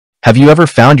Have you ever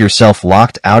found yourself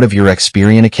locked out of your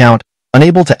Experian account,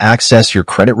 unable to access your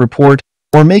credit report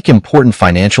or make important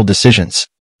financial decisions?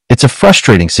 It's a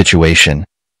frustrating situation,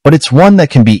 but it's one that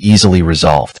can be easily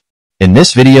resolved. In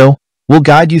this video, we'll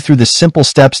guide you through the simple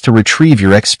steps to retrieve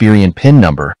your Experian PIN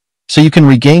number so you can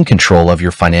regain control of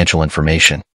your financial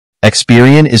information.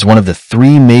 Experian is one of the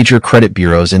 3 major credit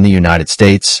bureaus in the United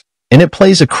States, and it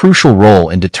plays a crucial role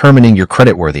in determining your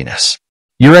creditworthiness.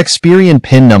 Your Experian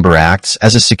PIN number acts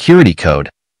as a security code,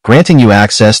 granting you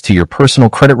access to your personal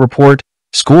credit report,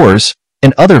 scores,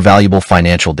 and other valuable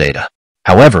financial data.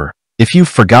 However, if you've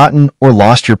forgotten or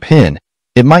lost your PIN,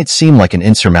 it might seem like an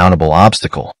insurmountable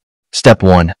obstacle. Step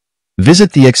 1.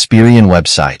 Visit the Experian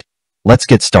website. Let's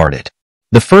get started.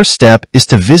 The first step is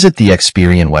to visit the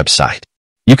Experian website.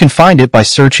 You can find it by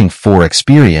searching for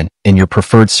Experian in your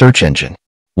preferred search engine.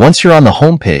 Once you're on the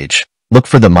home page, look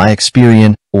for the My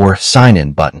Experian or Sign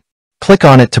In button. Click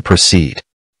on it to proceed.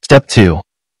 Step 2.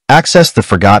 Access the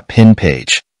Forgot PIN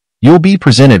page. You'll be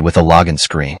presented with a login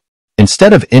screen.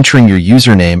 Instead of entering your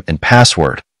username and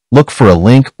password, look for a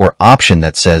link or option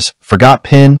that says Forgot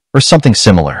PIN or something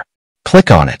similar. Click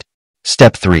on it.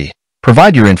 Step 3.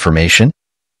 Provide your information.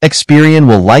 Experian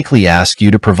will likely ask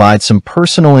you to provide some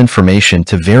personal information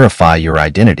to verify your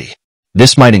identity.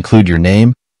 This might include your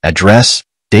name, address,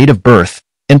 date of birth,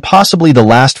 and possibly the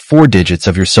last 4 digits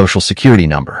of your social security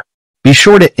number. Be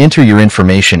sure to enter your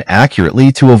information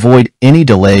accurately to avoid any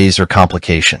delays or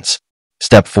complications.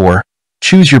 Step 4.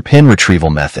 Choose your PIN retrieval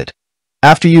method.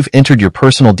 After you've entered your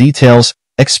personal details,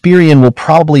 Experian will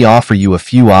probably offer you a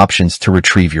few options to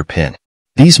retrieve your PIN.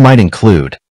 These might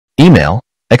include email.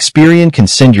 Experian can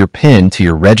send your PIN to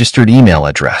your registered email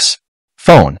address.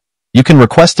 Phone. You can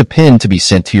request a PIN to be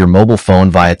sent to your mobile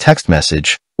phone via text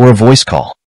message or a voice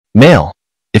call. Mail.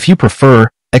 If you prefer,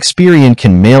 Experian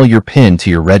can mail your PIN to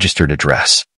your registered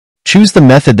address. Choose the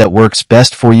method that works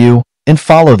best for you and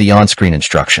follow the on-screen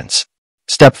instructions.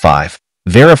 Step 5.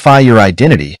 Verify your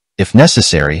identity. If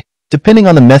necessary, depending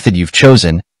on the method you've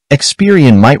chosen,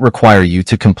 Experian might require you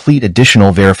to complete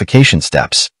additional verification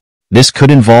steps. This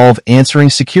could involve answering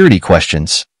security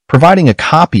questions, providing a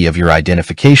copy of your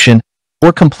identification,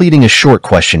 or completing a short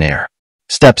questionnaire.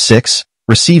 Step 6.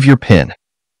 Receive your PIN.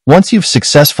 Once you've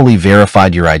successfully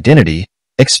verified your identity,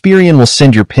 Experian will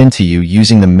send your PIN to you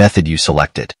using the method you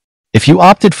selected. If you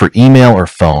opted for email or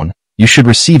phone, you should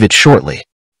receive it shortly.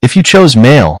 If you chose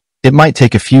mail, it might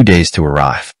take a few days to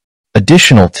arrive.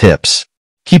 Additional tips.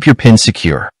 Keep your PIN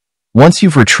secure. Once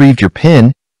you've retrieved your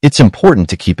PIN, it's important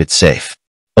to keep it safe.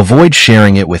 Avoid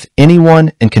sharing it with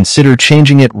anyone and consider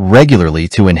changing it regularly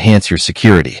to enhance your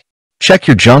security. Check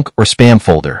your junk or spam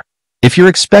folder. If you're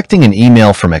expecting an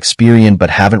email from Experian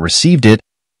but haven't received it,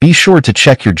 be sure to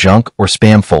check your junk or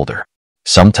spam folder.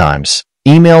 Sometimes,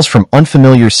 emails from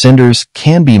unfamiliar senders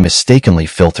can be mistakenly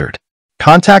filtered.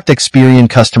 Contact Experian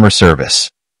customer service.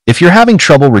 If you're having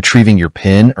trouble retrieving your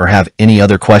PIN or have any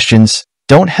other questions,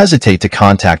 don't hesitate to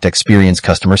contact Experian's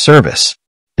customer service.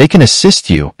 They can assist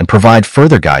you and provide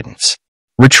further guidance.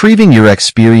 Retrieving your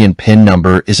Experian PIN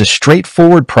number is a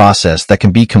straightforward process that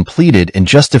can be completed in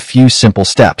just a few simple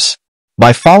steps.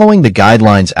 By following the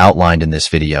guidelines outlined in this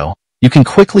video, you can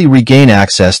quickly regain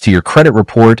access to your credit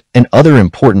report and other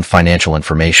important financial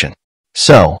information.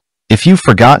 So, if you've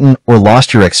forgotten or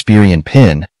lost your Experian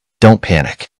PIN, don't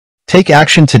panic. Take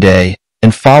action today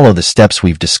and follow the steps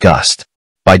we've discussed.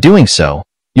 By doing so,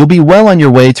 you'll be well on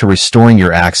your way to restoring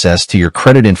your access to your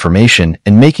credit information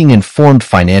and making informed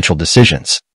financial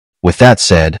decisions. With that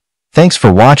said, thanks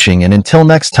for watching, and until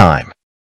next time.